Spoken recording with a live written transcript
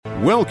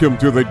Welcome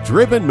to the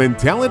Driven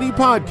Mentality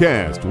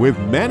Podcast with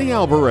Manny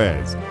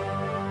Alvarez.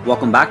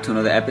 Welcome back to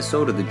another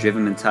episode of the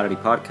Driven Mentality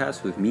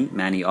Podcast with me,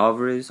 Manny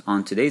Alvarez.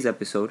 On today's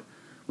episode,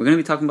 we're going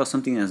to be talking about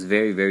something that's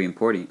very, very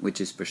important, which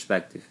is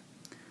perspective.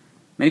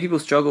 Many people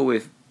struggle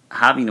with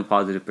having a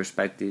positive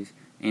perspective,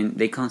 and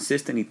they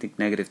consistently think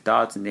negative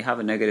thoughts, and they have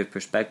a negative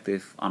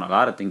perspective on a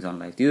lot of things on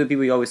life. These are the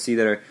people you always see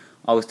that are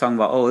always talking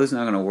about, oh, this is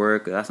not going to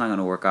work, or that's not going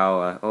to work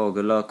out, oh,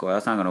 good luck, or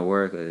that's not going to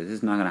work, or this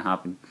is not going to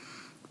happen.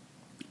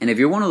 And if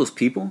you're one of those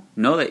people,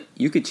 know that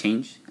you could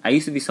change. I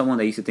used to be someone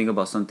that used to think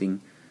about something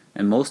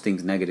and most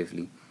things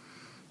negatively.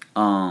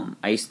 I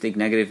used to think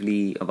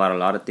negatively about a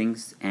lot of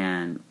things,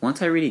 and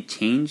once I really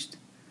changed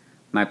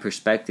my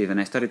perspective and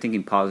I started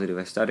thinking positive,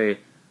 I started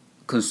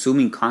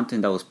consuming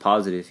content that was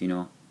positive,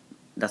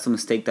 that's a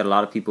mistake that a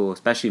lot of people,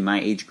 especially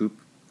my age group,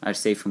 I'd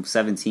say from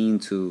 17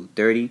 to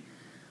 30,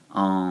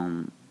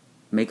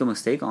 make a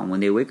mistake on.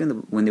 When they wake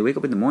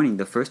up in the morning,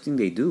 the first thing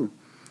they do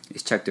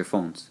is check their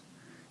phones.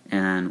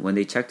 And when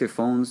they check their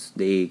phones,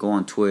 they go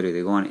on Twitter,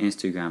 they go on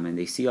Instagram, and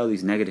they see all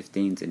these negative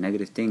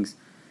things,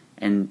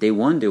 and they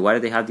wonder, why do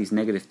they have these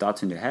negative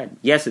thoughts in their head?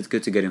 Yes, it's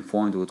good to get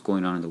informed of what's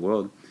going on in the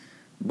world,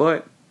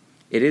 but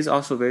it is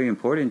also very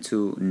important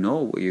to know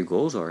what your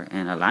goals are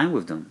and align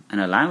with them, and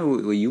align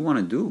with what you want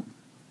to do.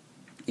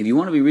 If you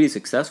want to be really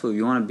successful, if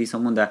you want to be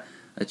someone that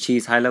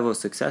achieves high level of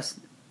success,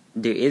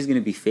 there is going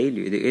to be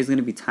failure. There is going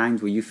to be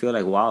times where you feel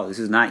like, wow, this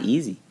is not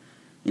easy.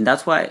 And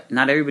that's why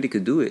not everybody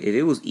could do it. If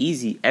it was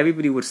easy,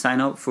 everybody would sign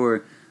up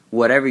for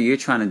whatever you're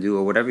trying to do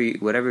or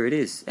whatever it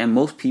is. And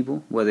most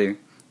people, whether,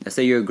 let's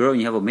say you're a girl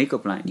and you have a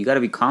makeup line, you got to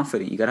be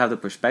confident. You got to have the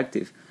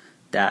perspective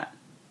that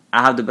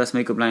I have the best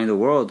makeup line in the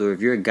world. Or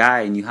if you're a guy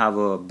and you have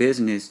a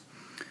business,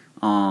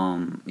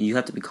 you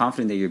have to be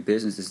confident that your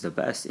business is the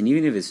best. And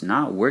even if it's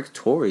not, work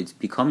towards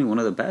becoming one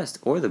of the best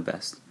or the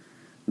best.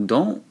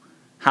 Don't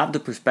have the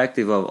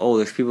perspective of, oh,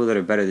 there's people that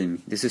are better than me.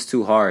 This is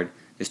too hard.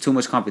 There's too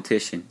much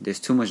competition. There's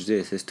too much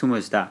this. There's too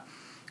much that.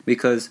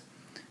 Because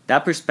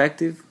that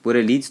perspective, what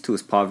it leads to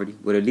is poverty.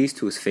 What it leads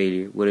to is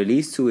failure. What it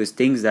leads to is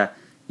things that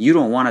you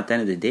don't want at the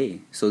end of the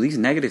day. So these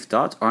negative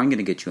thoughts aren't going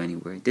to get you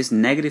anywhere. This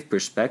negative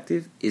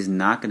perspective is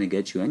not going to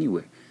get you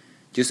anywhere.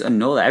 Just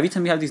know that every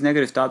time you have these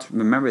negative thoughts,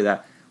 remember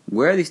that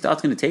where are these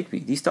thoughts going to take me?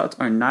 These thoughts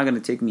are not going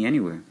to take me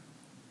anywhere.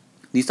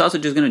 These thoughts are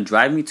just going to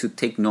drive me to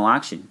take no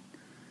action.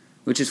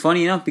 Which is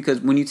funny enough,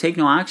 because when you take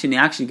no action, it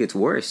actually gets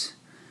worse.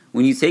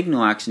 When you take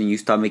no action and you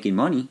stop making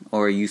money,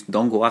 or you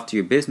don't go after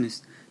your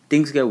business,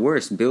 things get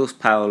worse. Bills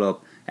pile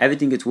up.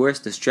 Everything gets worse.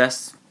 The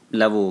stress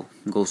level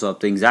goes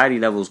up. The anxiety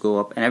levels go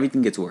up. And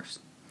everything gets worse.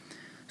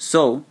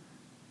 So,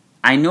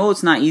 I know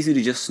it's not easy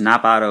to just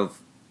snap out of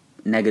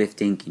negative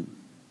thinking.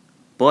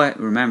 But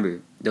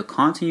remember, the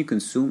content you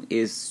consume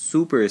is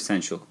super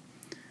essential.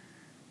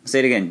 I'll say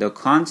it again. The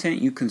content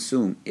you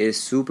consume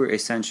is super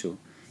essential.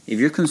 If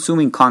you're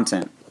consuming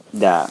content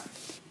that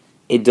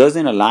it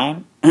doesn't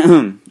align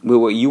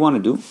with what you want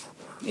to do,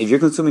 if you're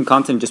consuming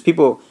content, just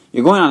people,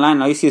 you're going online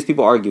and all you see is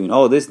people arguing,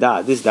 oh, this,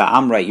 that,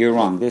 I'm right, you're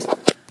wrong, this.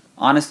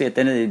 Honestly, at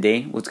the end of the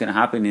day, what's going to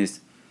happen is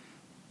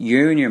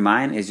you in your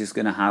mind is just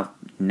going to have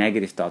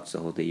negative thoughts the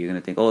whole day. You're going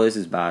to think, oh, this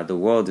is bad, the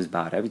world is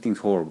bad, everything's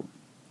horrible.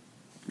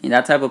 And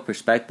that type of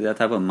perspective, that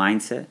type of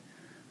mindset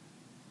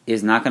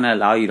is not going to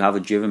allow you to have a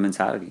driven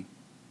mentality.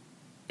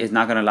 It's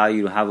not going to allow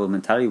you to have a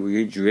mentality where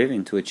you're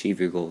driven to achieve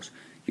your goals.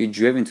 You're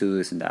driven to do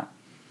this and that.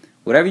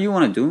 Whatever you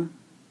want to do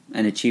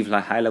and achieve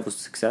like high levels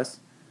of success,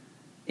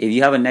 if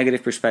you have a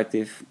negative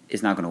perspective,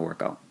 it's not going to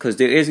work out. Because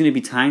there is going to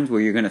be times where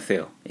you're going to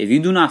fail. If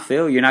you do not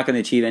fail, you're not going to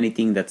achieve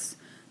anything that's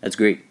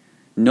great.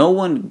 No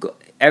one,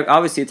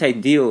 obviously it's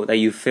ideal that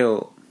you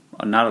fail,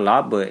 not a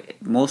lot,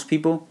 but most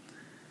people,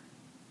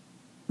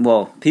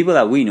 well, people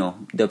that we know,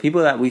 the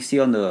people that we see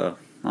on the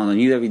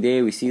news every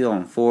day, we see them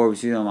on Forbes,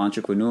 we see them on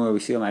Entrepreneur, we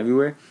see them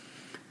everywhere,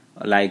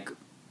 like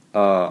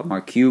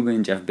Mark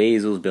Cuban, Jeff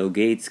Bezos, Bill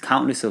Gates,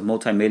 countless of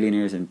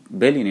multimillionaires and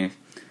billionaires,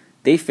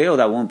 they failed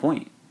at one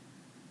point.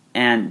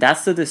 And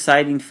that's the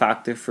deciding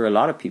factor for a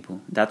lot of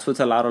people. That's what's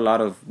allowed a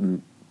lot of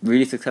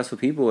really successful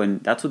people,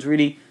 and that's what's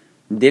really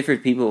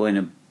differed people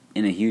in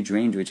a huge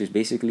range, which is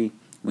basically,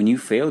 when you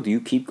fail, do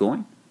you keep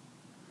going?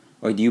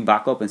 Or do you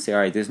back up and say, all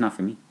right, this is not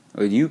for me?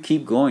 Or do you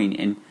keep going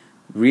and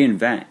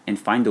reinvent and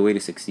find a way to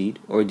succeed?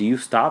 Or do you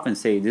stop and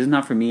say, this is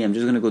not for me, I'm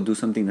just going to go do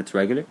something that's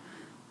regular?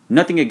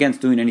 Nothing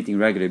against doing anything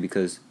regular,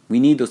 because we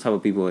need those type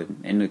of people.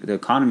 In the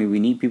economy, we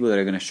need people that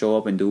are going to show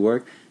up and do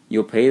work.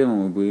 You'll pay them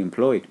and will be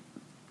employed.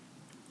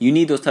 You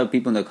need those type of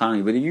people in the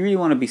economy. But if you really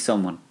want to be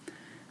someone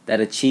that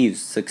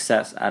achieves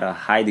success at a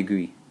high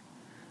degree,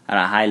 at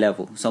a high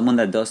level, someone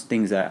that does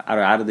things that are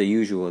out of the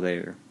usual,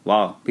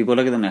 wow, people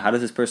look at them like, how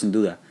does this person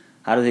do that?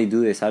 How do they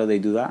do this? How do they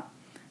do that?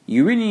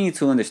 You really need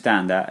to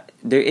understand that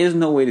there is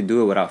no way to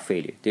do it without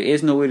failure. There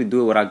is no way to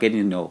do it without getting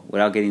to know,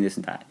 without getting this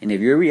and that. And if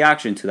your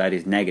reaction to that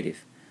is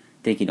negative,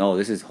 thinking, oh,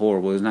 this is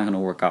horrible, it's not going to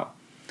work out,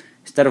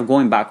 instead of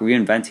going back,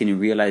 reinventing, and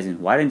realizing,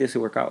 why didn't this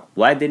work out?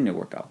 Why didn't it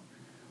work out?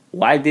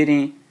 Why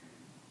didn't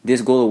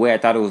this go the way I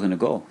thought it was going to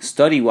go?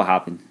 Study what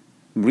happened.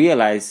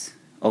 Realize,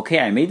 okay,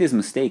 I made this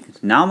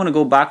mistake. Now I'm going to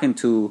go back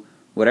into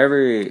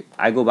whatever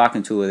I go back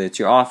into, whether it's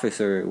your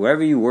office or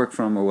wherever you work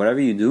from or whatever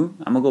you do,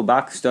 I'm going to go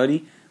back,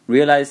 study,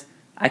 realize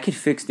I could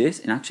fix this,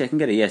 and actually I can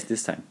get a yes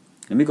this time.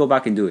 Let me go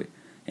back and do it.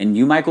 And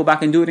you might go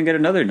back and do it and get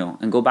another no,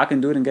 and go back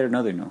and do it and get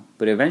another no.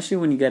 But eventually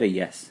when you get a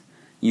yes,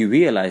 you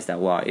realize that,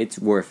 wow, it's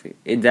worth it.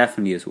 It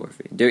definitely is worth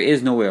it. There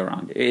is no way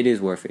around it. It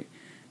is worth it.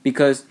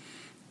 Because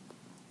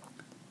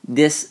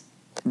this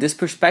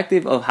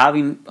perspective of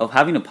having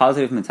a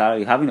positive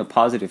mentality, having a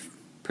positive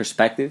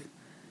perspective,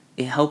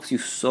 it helps you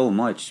so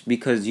much,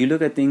 because you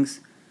look at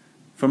things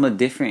from a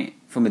different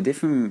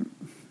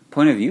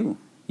point of view.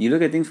 You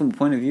look at things from a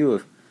point of view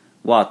of,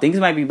 wow, things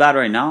might be bad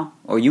right now,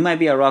 or you might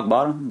be at rock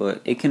bottom,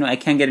 but it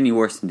can't get any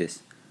worse than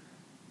this.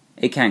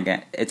 It can't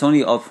get. It's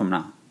only up from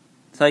now.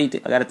 That's how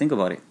I got to think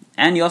about it.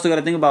 And you also got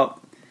to think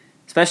about,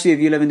 especially if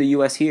you live in the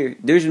U.S. here,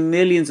 there's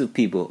millions of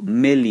people.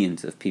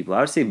 I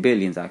would say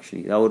billions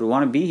actually, that would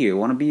want to be here,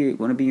 want to be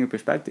in your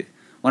perspective,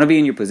 want to be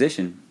in your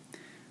position.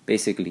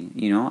 Basically,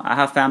 I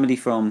have family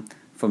from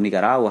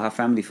Nicaragua, I have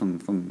family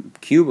from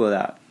Cuba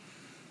that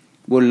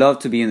would love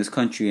to be in this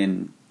country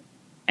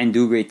and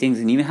do great things,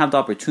 and even have the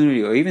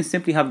opportunity, or even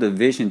simply have the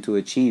vision to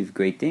achieve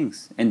great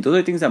things. And those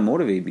are things that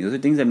motivate me. Those are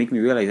things that make me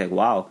realize, like,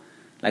 wow,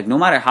 like no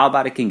matter how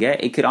bad it can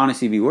get, it could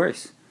honestly be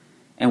worse.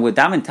 And with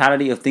that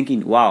mentality of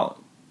thinking, wow,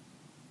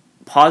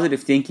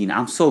 positive thinking,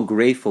 I'm so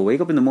grateful.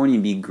 Wake up in the morning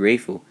and be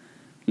grateful.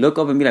 Look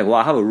up and be like, wow,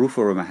 I have a roof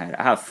over my head.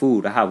 I have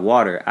food. I have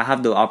water. I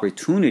have the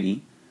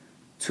opportunity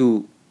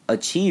to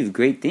achieve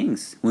great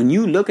things. When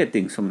you look at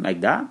things from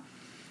like that,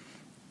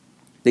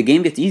 the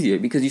game gets easier,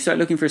 because you start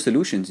looking for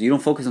solutions. You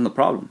don't focus on the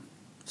problem.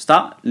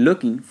 Stop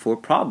looking for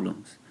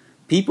problems.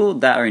 People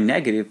that are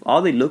negative,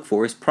 all they look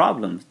for is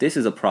problems. This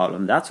is a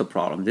problem. That's a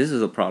problem. This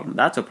is a problem.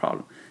 That's a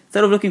problem.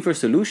 Instead of looking for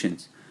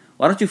solutions,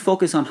 why don't you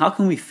focus on how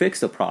can we fix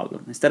the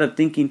problem, instead of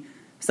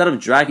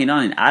dragging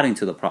on and adding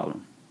to the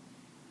problem.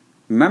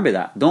 Remember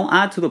that. Don't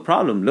add to the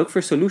problem. Look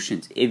for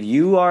solutions. If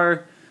you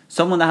are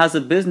someone that has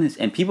a business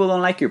and people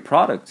don't like your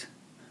product,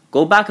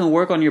 go back and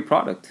work on your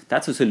product.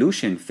 That's a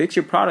solution. Fix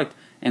your product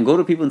and go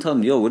to people and tell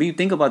them, yo, what do you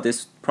think about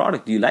this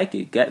product? Do you like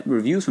it? Get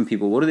reviews from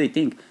people. What do they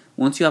think?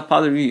 Once you have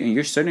positive reviews and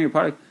you're certain of your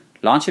product,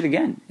 launch it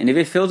again. And if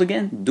it fails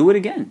again, do it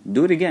again.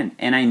 Do it again.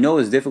 And I know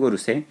it's difficult to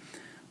say,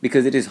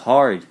 because it is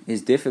hard.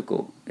 It's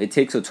difficult. It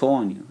takes a toll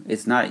on you.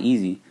 It's not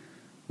easy.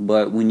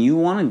 But when you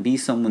want to be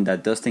someone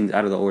that does things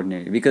out of the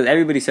ordinary, because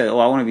everybody says, oh,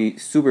 I want to be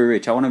super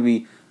rich, I want to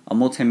be a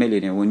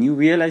multimillionaire. When you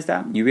realize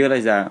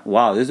that,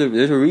 wow, there's a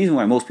reason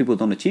why most people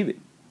don't achieve it.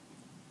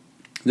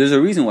 There's a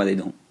reason why they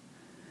don't.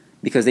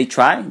 Because they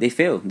try, they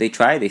fail. They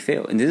try, they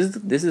fail. And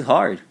this is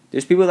hard.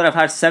 There's people that have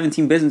had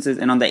 17 businesses,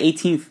 and on the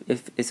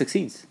 18th, it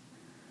succeeds.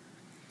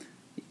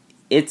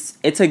 It's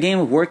a game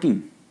of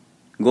working,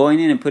 going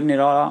in and putting it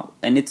all out.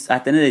 And it's,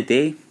 at the end of the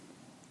day,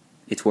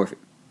 it's worth it.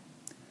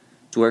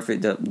 It's worth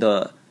it.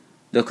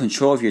 The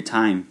control of your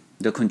time,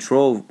 the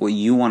control of what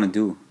you want to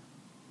do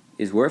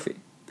is worth it.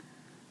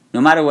 No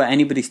matter what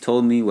anybody's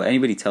told me, what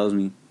anybody tells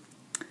me,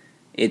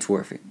 it's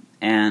worth it.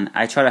 And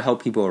I try to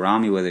help people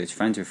around me, whether it's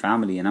friends or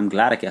family, and I'm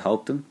glad I can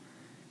help them.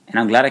 And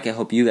I'm glad I can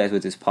help you guys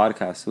with this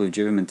podcast, with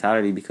Driven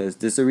Mentality, because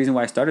this is the reason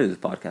why I started this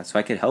podcast, so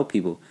I could help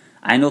people.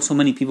 I know so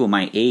many people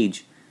my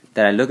age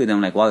that I look at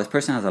them like, wow, this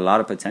person has a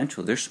lot of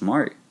potential. They're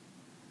smart.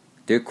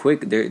 They're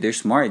quick. They're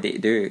smart.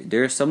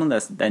 They're someone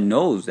that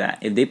knows that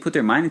if they put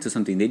their mind into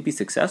something, they'd be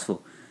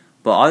successful.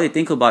 But all they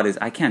think about is,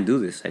 I can't do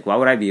this. Like, why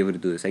would I be able to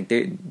do this? Like,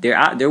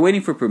 they're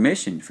waiting for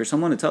permission, for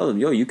someone to tell them,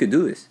 yo, you could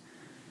do this.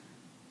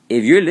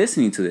 If you're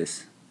listening to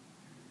this,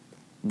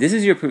 this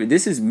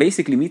is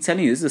basically me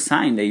telling you, this is a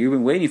sign that you've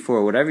been waiting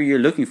for, whatever you're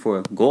looking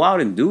for. Go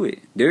out and do it.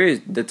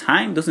 The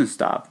time doesn't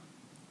stop.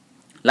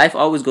 Life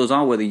always goes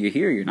on, whether you're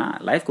here or you're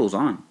not. Life goes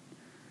on.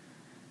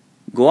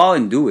 Go out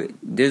and do it.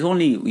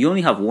 You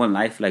only have one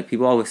life, like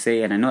people always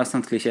say, and I know it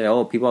sounds cliche,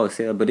 people always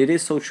say that, but it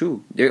is so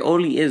true. There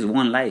only is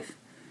one life.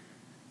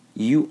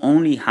 You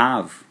only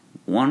have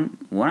one.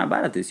 We're not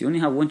bad at this. You only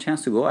have one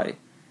chance to go at it.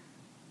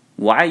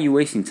 Why are you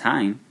wasting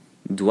time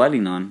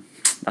dwelling on,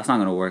 that's not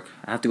going to work,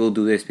 I have to go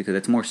do this because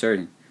it's more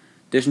certain?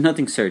 There's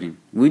nothing certain.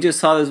 We just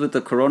saw this with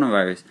the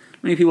coronavirus.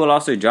 Many people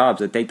lost their jobs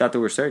that they thought they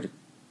were certain.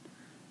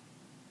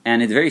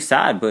 And it's very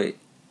sad, but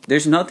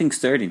there's nothing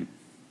certain.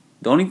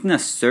 The only thing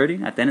that's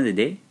certain at the end of the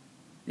day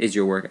is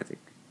your work ethic.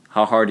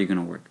 How hard are you going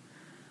to work?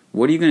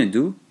 What are you going to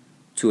do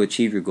to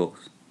achieve your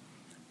goals?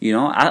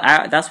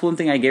 That's one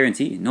thing I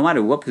guarantee. No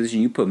matter what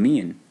position you put me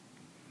in,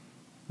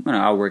 I'm going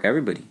to outwork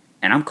everybody.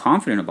 And I'm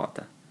confident about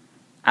that.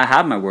 I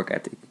have my work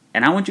ethic.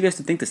 And I want you guys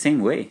to think the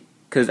same way.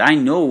 Because I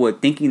know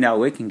what thinking that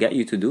way can get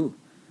you to do.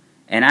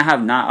 And I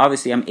have not,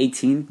 obviously I'm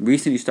 18,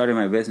 recently started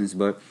my business,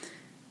 but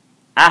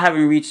I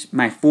haven't reached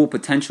my full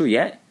potential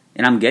yet.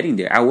 And I'm getting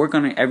there. I work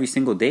on it every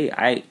single day.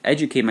 I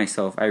educate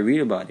myself. I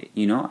read about it.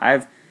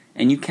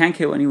 And you can't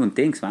care what anyone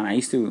thinks, man. I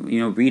used to,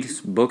 read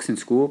books in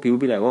school. People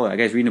be like, oh, that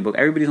guy's reading a book.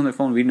 Everybody's on their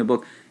phone reading a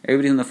book.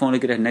 Everybody's on their phone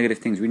looking at negative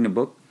things, reading a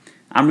book.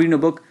 I'm reading a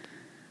book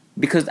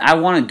because I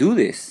want to do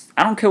this.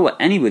 I don't care what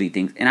anybody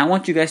thinks. And I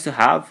want you guys to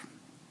have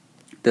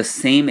the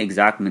same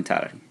exact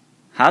mentality.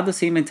 Have the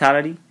same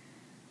mentality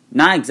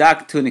Not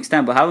exact to an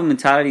extent, but have a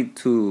mentality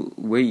to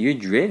where you're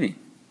driven.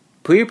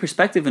 Put your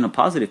perspective in a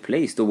positive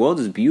place. The world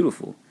is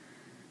beautiful.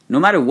 No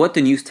matter what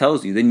the news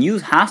tells you, the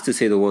news has to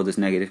say the world is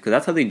negative because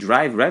that's how they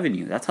drive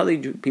revenue. That's how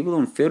people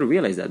don't fail to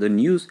realize that. The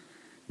news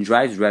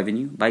drives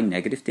revenue by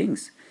negative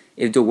things.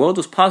 If the world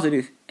was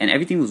positive and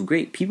everything was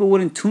great, people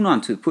wouldn't tune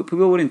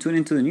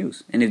into the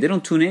news. And if they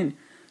don't tune in,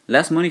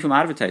 less money from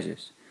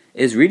advertisers.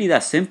 It's really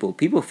that simple.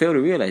 People fail to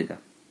realize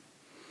that.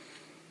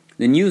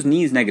 The news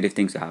needs negative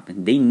things to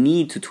happen. They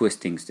need to twist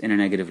things in a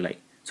negative light.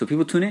 So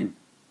people tune in.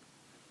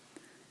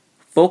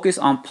 Focus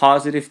on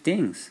positive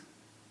things.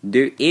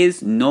 There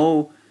is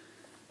no...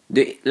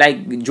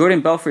 like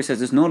Jordan Belfort says,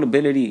 there's no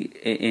nobility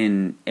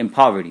in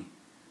poverty.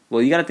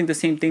 Well, you got to think the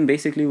same thing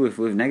basically with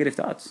negative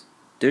thoughts.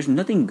 There's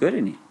nothing good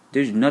in it.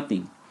 There's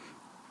nothing.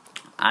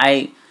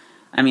 I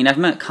mean, I've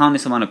met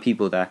countless amount of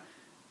people that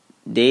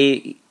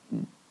they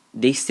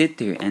sit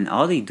there and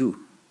all they do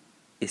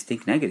is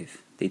think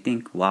negative. They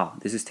think, wow,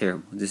 this is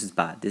terrible. This is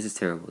bad. This is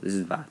terrible. This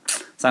is bad.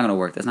 It's not going to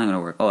work. That's not going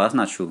to work. Oh, that's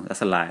not true.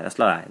 That's a lie. That's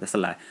a lie. That's a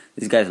lie.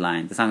 This guy's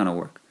lying. That's not going to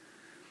work.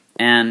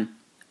 And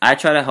I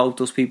try to help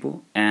those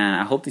people, and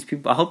I hope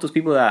those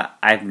people that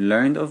I've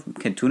learned of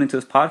can tune into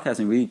this podcast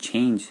and really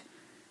change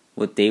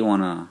what they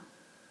wanna,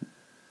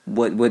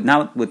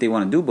 not what they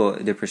wanna do,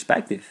 but their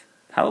perspective.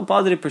 Have a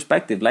positive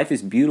perspective. Life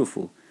is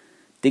beautiful.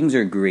 Things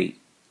are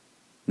great.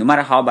 No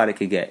matter how bad it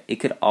could get, it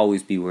could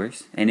always be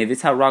worse. And if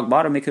it's at rock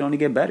bottom, it could only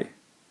get better.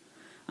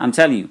 I'm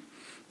telling you,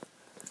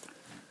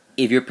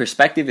 if your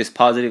perspective is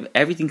positive,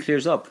 everything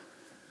clears up.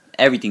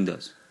 Everything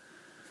does.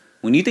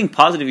 When you think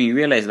positive and you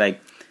realize,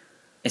 like,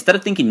 instead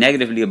of thinking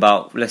negatively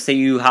about, let's say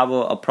you have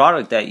a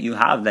product that you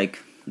have, like,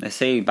 let's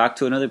say back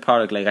to another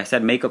product, like I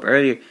said, makeup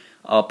earlier,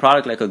 a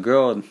product like a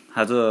girl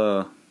has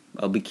a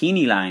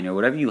bikini line or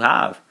whatever you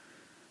have.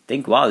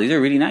 Think, wow, these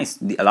are really nice.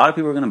 A lot of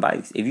people are going to buy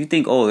these. If you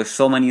think, oh, there's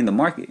so many in the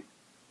market,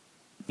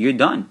 you're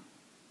done.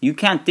 You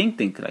can't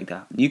think like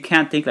that. You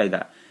can't think like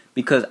that.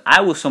 Because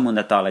I was someone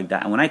that thought like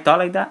that. And when I thought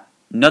like that,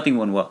 nothing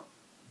went well.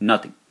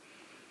 Nothing.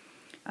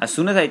 As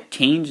soon as I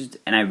changed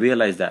and I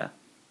realized that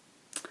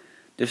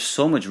there's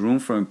so much room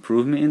for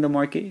improvement in the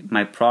market,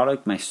 my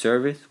product, my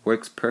service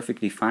works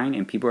perfectly fine,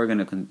 and people are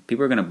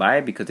gonna buy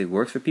it because it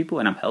works for people,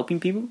 and I'm helping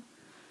people.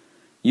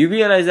 You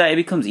realize that it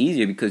becomes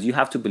easier because you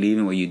have to believe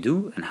in what you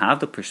do and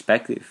have the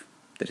perspective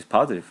that is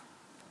positive.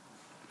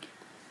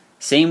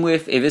 Same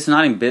with if it's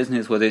not in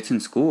business, whether it's in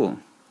school.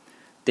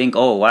 Think,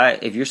 oh, why?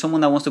 If you're someone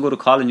that wants to go to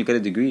college and you get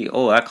a degree,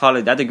 oh,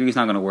 that degree is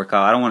not gonna work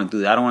out. I don't want to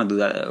do that. I don't want to do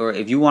that. Or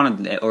if you want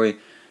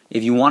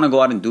to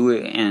go out and do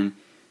it, and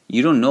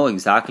you don't know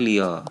exactly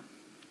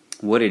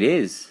what it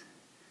is,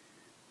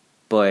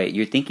 but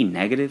you're thinking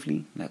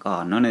negatively, like,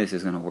 oh, none of this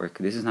is gonna work.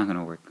 This is not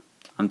gonna work.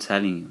 I'm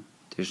telling you,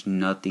 there's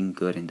nothing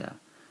good in that.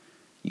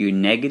 Your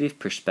negative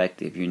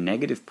perspective, your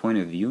negative point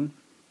of view,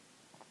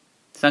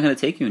 it's not gonna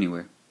take you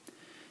anywhere.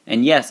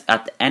 And yes,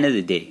 at the end of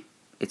the day,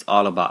 it's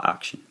all about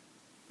action.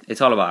 It's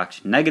all about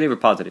action, negative or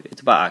positive.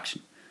 It's about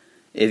action.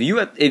 If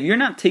you're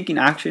not taking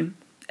action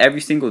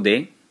every single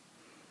day,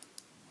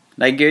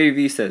 like Gary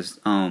Vee says,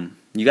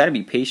 you got to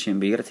be patient,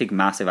 but you got to take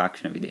massive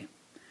action every day.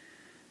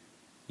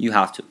 You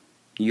have to.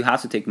 You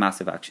have to take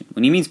massive action.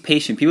 When he means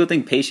patient, people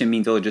think patient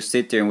means, oh, just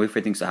sit there and wait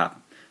for things to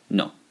happen.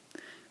 No.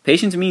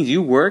 Patience means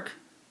you work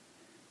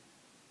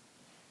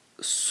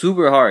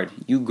super hard.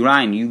 You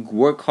grind. You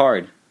work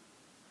hard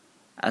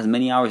as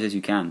many hours as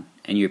you can,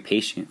 and you're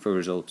patient for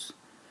results.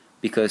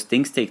 Because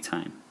things take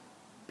time.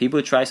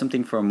 People try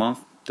something for a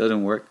month,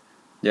 doesn't work,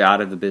 they're out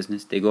of the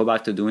business. They go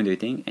back to doing their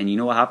thing, and you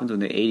know what happens when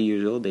they're 80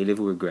 years old? They live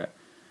with regret.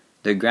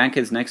 Their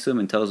grandkids next to them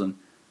and tells them,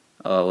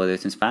 whether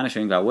it's in Spanish or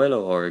in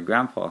abuelo or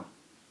grandpa,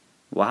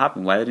 what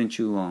happened? Why didn't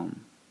you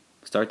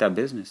start that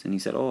business? And he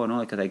said, oh,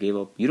 no, because I gave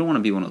up. You don't want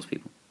to be one of those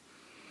people.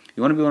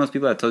 You want to be one of those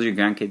people that tells your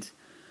grandkids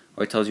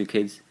or tells your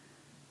kids,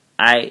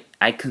 I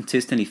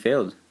consistently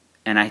failed,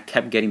 and I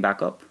kept getting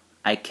back up.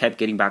 I kept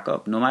getting back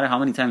up. No matter how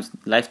many times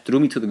life threw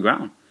me to the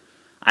ground,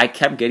 I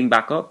kept getting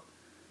back up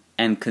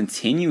and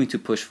continuing to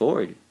push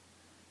forward.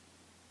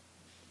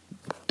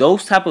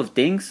 Those type of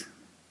things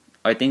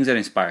are things that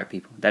inspire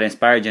people, that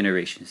inspire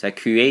generations, that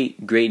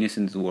create greatness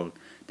in this world,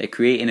 that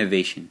create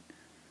innovation,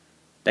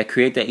 that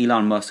create the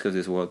Elon Musk of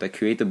this world, that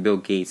create the Bill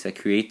Gates, that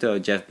create the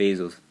Jeff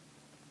Bezos.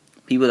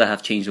 People that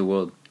have changed the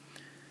world.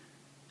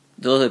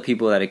 Those are the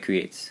people that it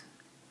creates.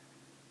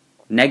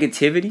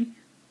 Negativity,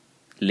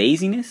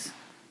 laziness,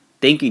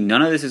 thinking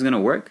none of this is going to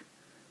work,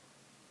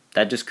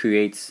 that just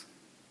creates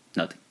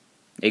nothing.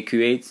 It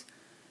creates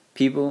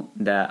people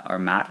that are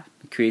mad.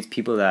 It creates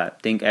people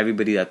that think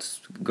everybody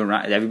that's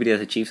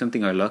achieved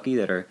something are lucky,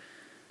 that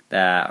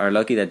are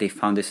lucky that they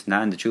found this and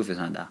that, and the truth is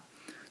not that.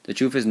 The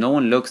truth is no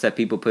one looks at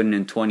people putting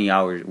in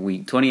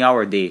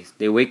 20-hour days.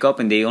 They wake up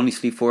and they only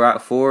sleep 4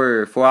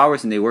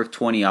 hours and they work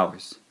 20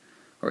 hours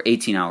or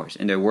 18 hours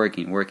and they're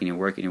working.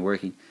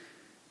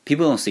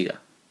 People don't see that.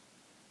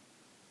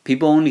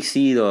 People only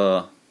see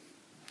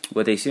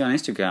what they see on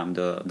Instagram,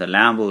 the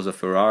Lambos, the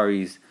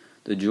Ferraris,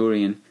 the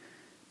jewelry, and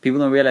people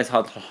don't realize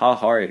how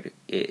hard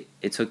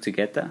it took to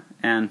get that.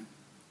 And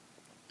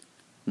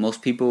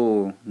most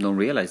people don't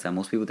realize that.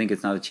 Most people think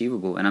it's not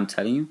achievable. And I'm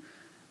telling you,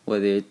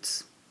 whether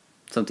it's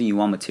something you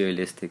want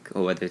materialistic,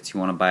 or whether it's you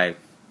want to buy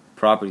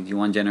property, you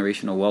want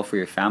generational wealth for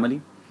your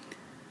family,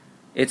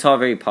 it's all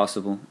very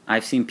possible.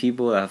 I've seen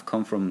people that have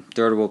come from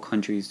third world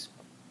countries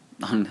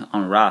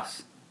on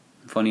rafts.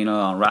 Funny enough,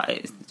 on rafts,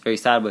 it's very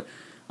sad, but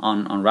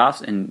on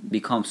rafts, and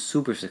become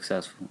super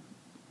successful.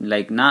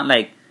 Like, not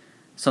like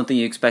something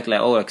you expect, like,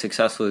 oh, like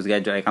successful is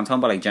get, like, I'm talking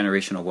about like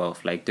generational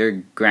wealth. Like,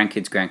 their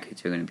grandkids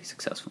are going to be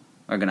successful,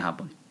 are going to have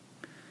money.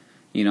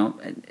 You know,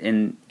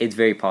 and it's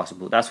very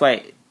possible. That's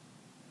why,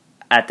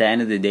 at the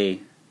end of the day,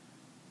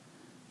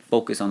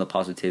 focus on the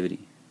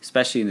positivity,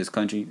 especially in this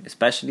country,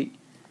 especially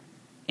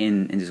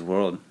in this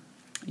world.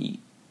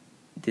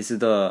 This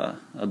is a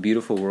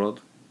beautiful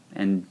world,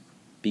 and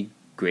be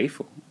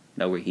grateful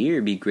that we're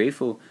here. Be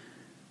grateful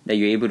that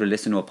you're able to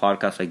listen to a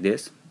podcast like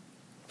this.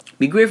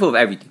 Be grateful of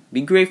everything.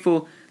 Be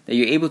grateful that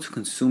you're able to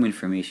consume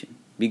information.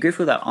 Be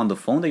grateful that on the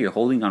phone that you're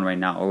holding on right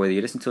now, or whether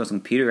you listen to us on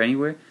computer or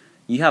anywhere,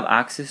 you have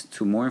access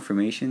to more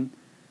information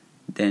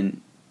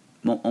than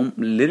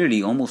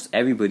literally almost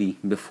everybody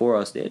before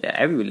us did.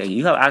 Everybody, like,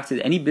 you have access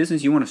to any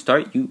business you want to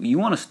start. You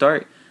want to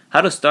start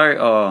how to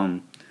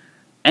start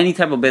any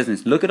type of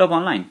business. Look it up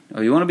online.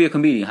 Or you want to be a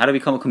comedian, how to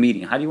become a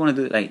comedian. How do you want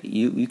to do it? Like,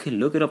 you can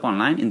look it up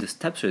online, and the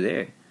steps are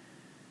there.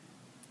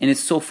 And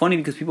it's so funny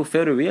because people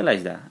fail to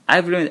realize that.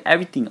 I've learned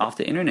everything off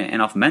the internet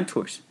and off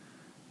mentors.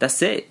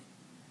 That's it.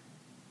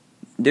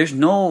 There's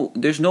no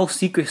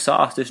secret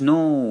sauce. There's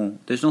no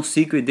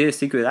secret this,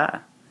 secret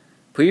that.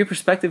 Put your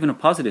perspective in a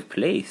positive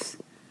place.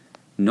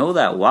 Know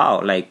that,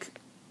 wow, like,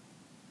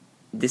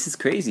 this is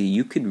crazy.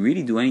 You could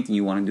really do anything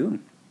you want to do.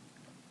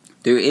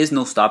 There is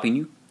no stopping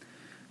you.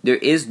 There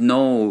is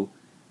nothing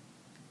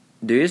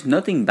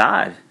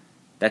bad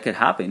that could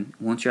happen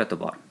once you're at the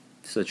bottom.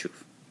 It's the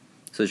truth.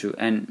 It's the truth.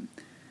 And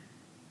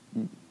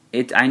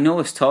I know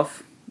it's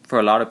tough for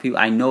a lot of people.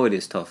 I know it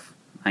is tough.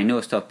 I know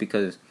it's tough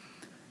because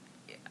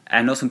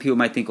I know some people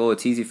might think, oh,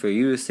 it's easy for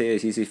you to say,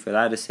 it's easy for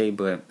that to say,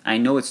 but I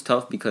know it's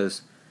tough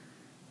because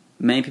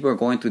many people are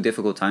going through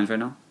difficult times right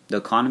now. The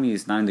economy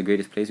is not in the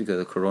greatest place because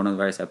of the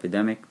coronavirus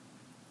epidemic.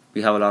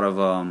 We have a lot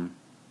of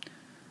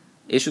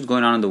issues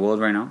going on in the world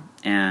right now,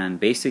 and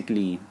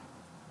basically,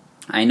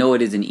 I know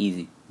it isn't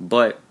easy,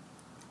 but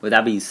with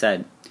that being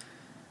said,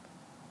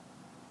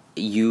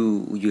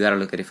 you gotta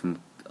look at it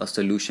from a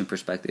solution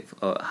perspective.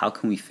 How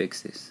can we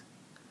fix this?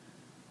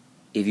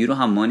 If you don't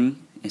have money,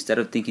 instead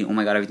of thinking, oh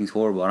my god, everything's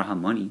horrible, I don't have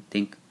money,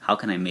 think, how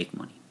can I make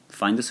money?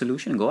 Find the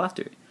solution and go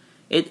after it.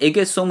 It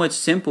gets so much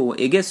simple.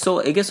 It gets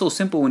so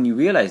simple when you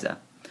realize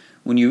that.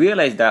 When you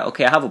realize that,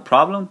 okay, I have a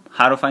problem,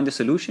 how to find the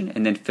solution,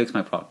 and then fix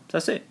my problem.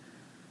 That's it.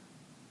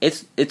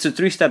 It's a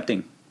 3-step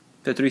thing.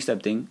 It's a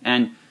 3-step thing.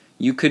 And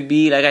you could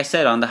be, like I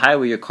said, on the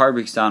highway, your car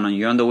breaks down and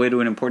you're on the way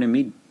to an important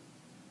meeting.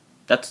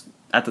 That's,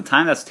 at the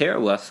time, that's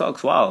terrible. That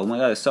sucks. Wow, oh my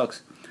god, it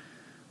sucks.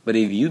 But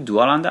if you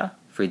dwell on that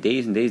for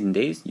days and days and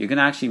days, you're going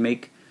to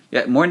actually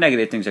more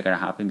negative things are going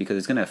to happen because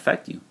it's going to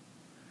affect you.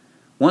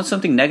 Once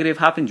something negative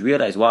happens,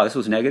 realize, wow, this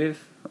was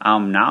negative.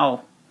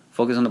 Now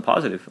focus on the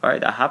positive. All right,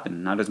 that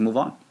happened. Now let's move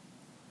on.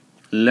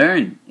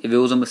 Learn if it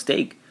was a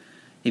mistake.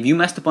 If you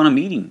messed up on a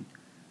meeting,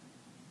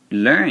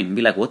 learn.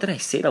 Be like, what did I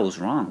say that was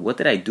wrong? What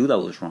did I do that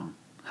was wrong?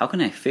 How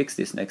can I fix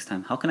this next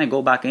time? How can I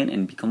go back in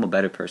and become a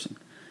better person?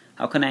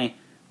 How can I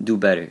do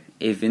better?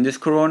 If in this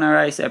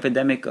coronavirus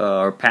epidemic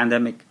or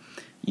pandemic,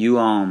 you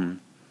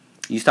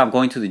stopped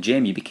going to the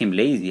gym, you became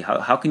lazy.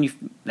 How can you,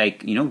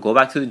 go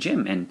back to the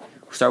gym and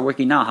start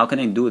working out? How can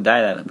I do a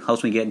diet that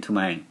helps me get into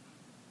my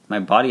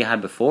body I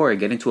had before,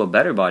 get into a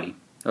better body,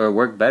 or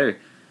work better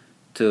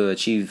to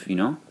achieve,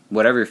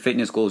 whatever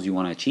fitness goals you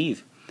want to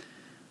achieve?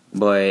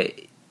 But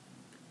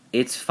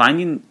it's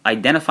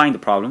identifying the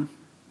problem,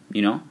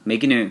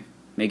 making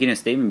a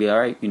statement, be all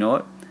right, you know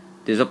what,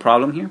 there's a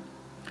problem here.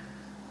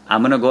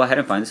 I'm going to go ahead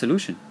and find the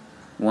solution.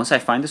 Once I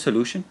find the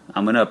solution,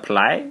 I'm going to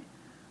apply it,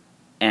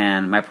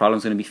 and my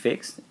problem's going to be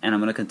fixed, and I'm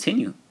going to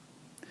continue.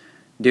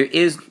 There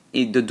is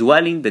the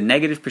dwelling, the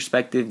negative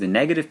perspective, the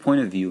negative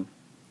point of view,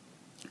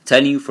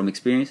 telling you from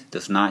experience,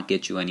 does not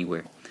get you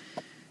anywhere.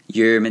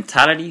 Your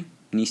mentality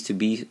needs to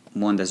be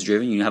one that's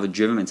driven. You have a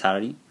driven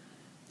mentality.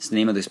 It's the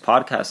name of this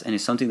podcast, and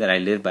it's something that I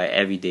live by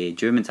every day.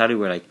 Driven mentality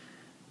where, like,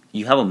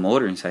 you have a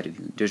motor inside of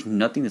you. There's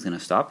nothing that's going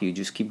to stop you.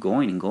 Just keep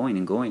going and going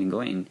and going and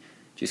going, and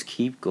just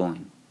keep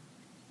going.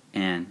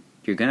 And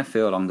you're going to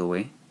fail along the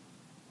way.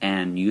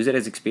 And use it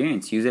as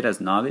experience. Use it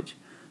as knowledge.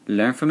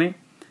 Learn from it.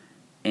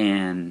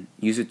 And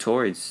use it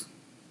towards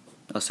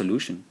a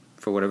solution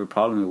for whatever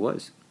problem it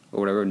was, or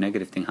whatever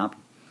negative thing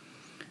happened.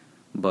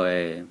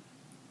 But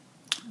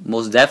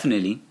most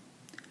definitely,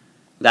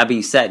 that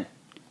being said,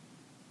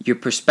 your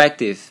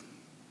perspective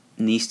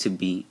needs to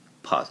be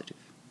positive.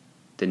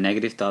 The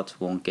negative thoughts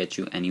won't get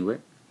you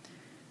anywhere.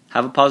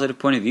 Have a positive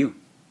point of view.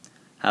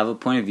 Have a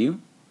point of view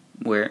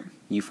where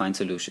you find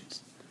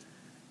solutions.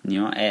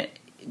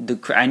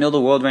 I know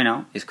the world right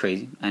now is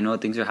crazy. I know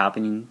things are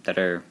happening that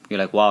you're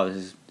like, wow,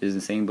 this is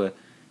insane. But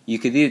you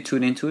could either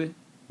tune into it,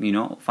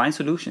 find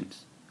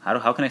solutions.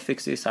 How can I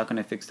fix this? How can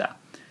I fix that?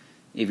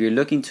 If you're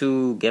looking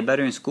to get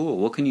better in school,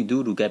 what can you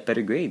do to get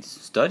better grades?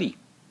 Study,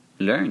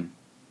 learn,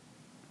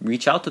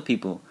 reach out to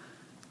people,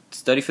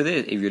 study for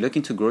this. If you're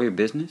looking to grow your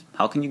business,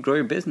 how can you grow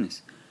your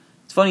business?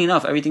 It's funny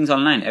enough, everything's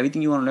online.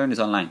 Everything you want to learn is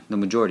online, the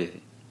majority of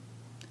it.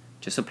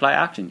 Just apply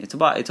action. It's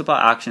about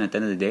action at the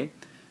end of the day,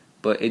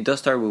 but it does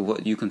start with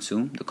what you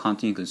consume, the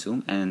content you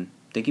consume, and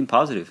thinking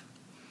positive.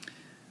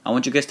 I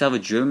want you guys to have a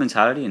driven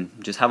mentality and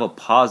just have a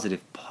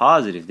positive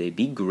day.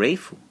 Be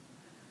grateful.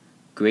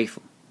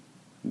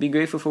 Be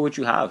grateful for what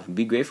you have.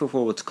 Be grateful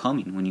for what's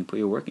coming when you put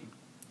your work in.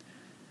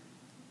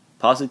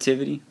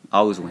 Positivity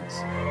always wins.